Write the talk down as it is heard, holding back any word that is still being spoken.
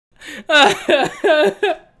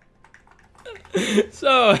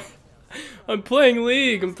So, I'm playing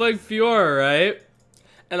League. I'm playing Fiora, right?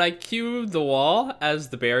 And I cue the wall as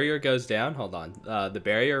the barrier goes down. Hold on. The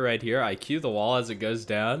barrier right here. I cue the wall as it goes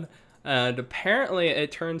down. And apparently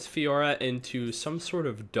it turns Fiora into some sort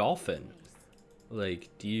of dolphin. Like,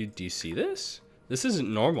 do you see this? This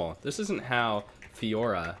isn't normal. This isn't how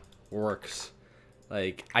Fiora works.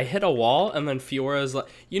 Like, I hit a wall and then Fiora's like,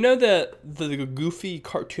 you know the goofy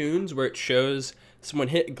cartoons where it shows someone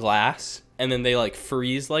hit glass and then they like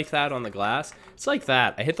freeze like that on the glass? It's like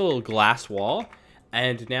that. I hit the little glass wall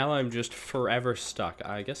and now I'm just forever stuck.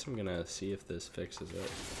 I guess I'm gonna see if this fixes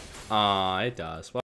it. It does. Well,